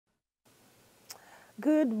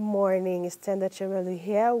Good morning, it's Chimelu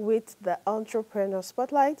here with the Entrepreneur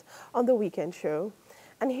Spotlight on the Weekend Show.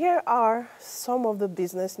 And here are some of the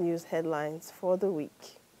business news headlines for the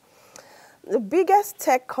week. The biggest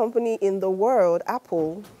tech company in the world,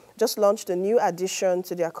 Apple, just launched a new addition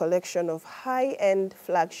to their collection of high-end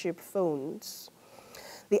flagship phones.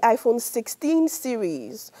 The iPhone 16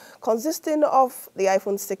 series, consisting of the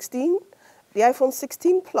iPhone 16, the iPhone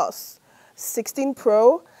 16 Plus, 16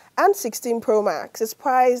 Pro, and 16 Pro Max, is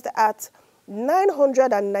priced at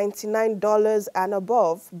 $999 and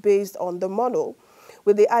above based on the model,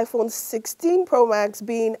 with the iPhone 16 Pro Max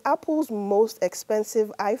being Apple's most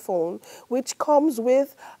expensive iPhone, which comes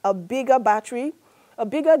with a bigger battery, a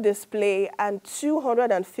bigger display, and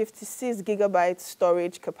 256 gigabyte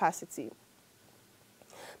storage capacity.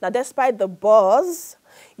 Now, despite the buzz,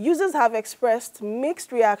 users have expressed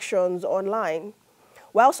mixed reactions online.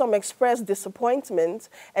 While some expressed disappointment,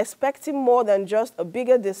 expecting more than just a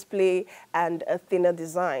bigger display and a thinner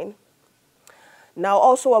design. Now,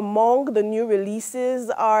 also among the new releases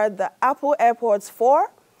are the Apple AirPods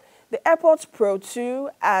 4, the AirPods Pro 2,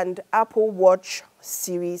 and Apple Watch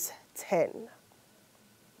Series 10.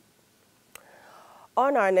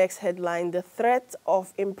 On our next headline, the threat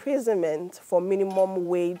of imprisonment for minimum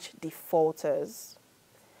wage defaulters.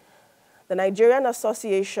 The Nigerian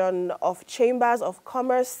Association of Chambers of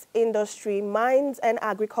Commerce, Industry, Mines and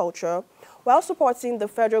Agriculture, while supporting the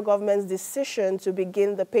federal government's decision to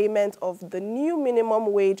begin the payment of the new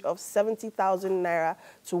minimum wage of 70,000 naira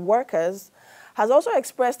to workers, has also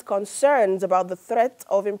expressed concerns about the threat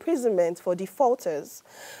of imprisonment for defaulters,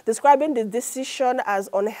 describing the decision as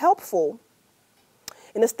unhelpful.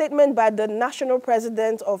 In a statement by the national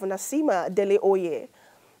president of NASIMA, Dele Oye,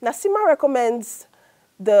 NASIMA recommends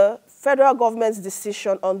the federal government's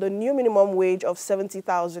decision on the new minimum wage of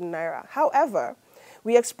 70,000 naira. However,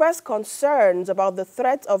 we express concerns about the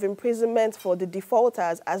threat of imprisonment for the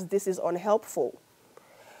defaulters as this is unhelpful.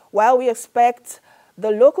 While we expect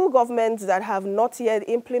the local governments that have not yet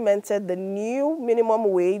implemented the new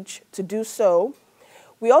minimum wage to do so,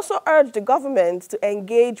 we also urge the government to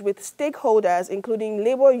engage with stakeholders, including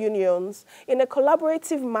labor unions, in a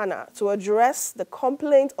collaborative manner to address the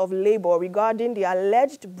complaint of labor regarding the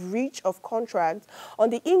alleged breach of contract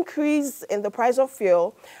on the increase in the price of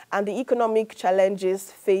fuel and the economic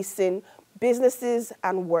challenges facing businesses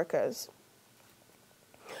and workers.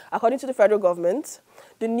 According to the federal government,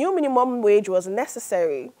 the new minimum wage was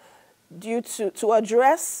necessary due to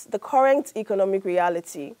address the current economic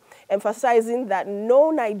reality, emphasizing that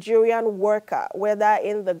no Nigerian worker, whether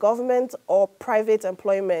in the government or private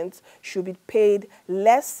employment, should be paid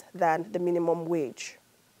less than the minimum wage.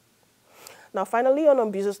 Now, finally,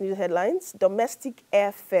 on business news headlines, domestic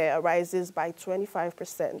airfare rises by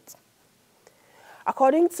 25%.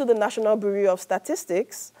 According to the National Bureau of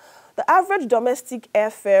Statistics, the average domestic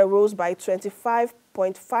airfare rose by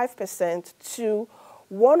 25.5% to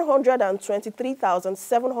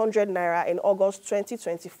 123,700 naira in August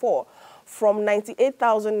 2024 from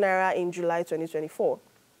 98,000 naira in July 2024.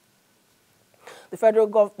 The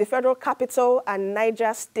federal capital and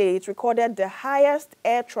Niger State recorded the highest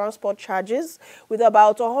air transport charges with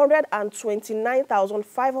about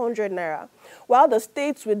 129,500 naira, while the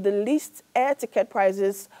states with the least air ticket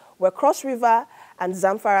prices were Cross River and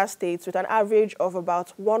Zamfara states with an average of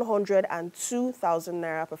about 102,000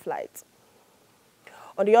 naira per flight.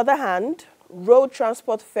 On the other hand, road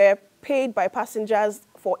transport fare paid by passengers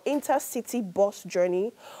for intercity bus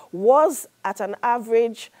journey was at an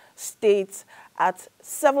average state at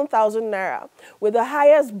 7,000 naira, with the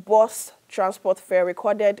highest bus transport fare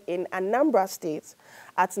recorded in Anambra State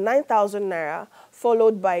at 9,000 naira,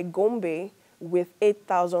 followed by Gombe with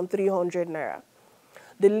 8,300 naira.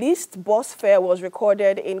 The least bus fare was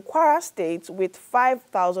recorded in Kwara State with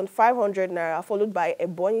 5,500 naira, followed by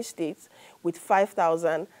Ebonyi State with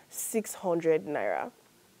 5,600 naira.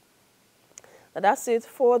 Now that's it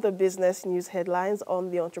for the business news headlines on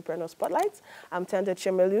the Entrepreneur Spotlight. I'm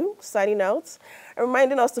Chimelu, signing out, and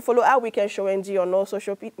reminding us to follow our Weekend Show NG on all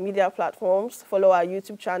social media platforms, follow our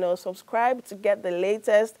YouTube channel, subscribe to get the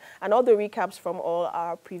latest and all the recaps from all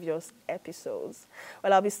our previous episodes.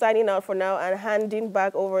 Well, I'll be signing out for now and handing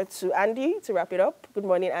back over to Andy to wrap it up. Good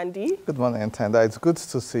morning, Andy. Good morning, Tanda. It's good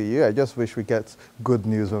to see you. I just wish we get good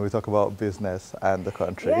news when we talk about business and the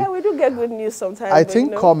country. Yeah, we do get good news sometimes. I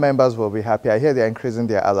think core members will be happy. I hear they're increasing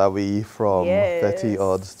their alawi from 30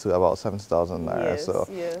 odds to about 70,000 naira. So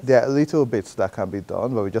there are little bits that can be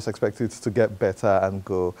done, but we just expect it to get better and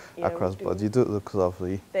go across board. You do look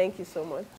lovely. Thank you so much.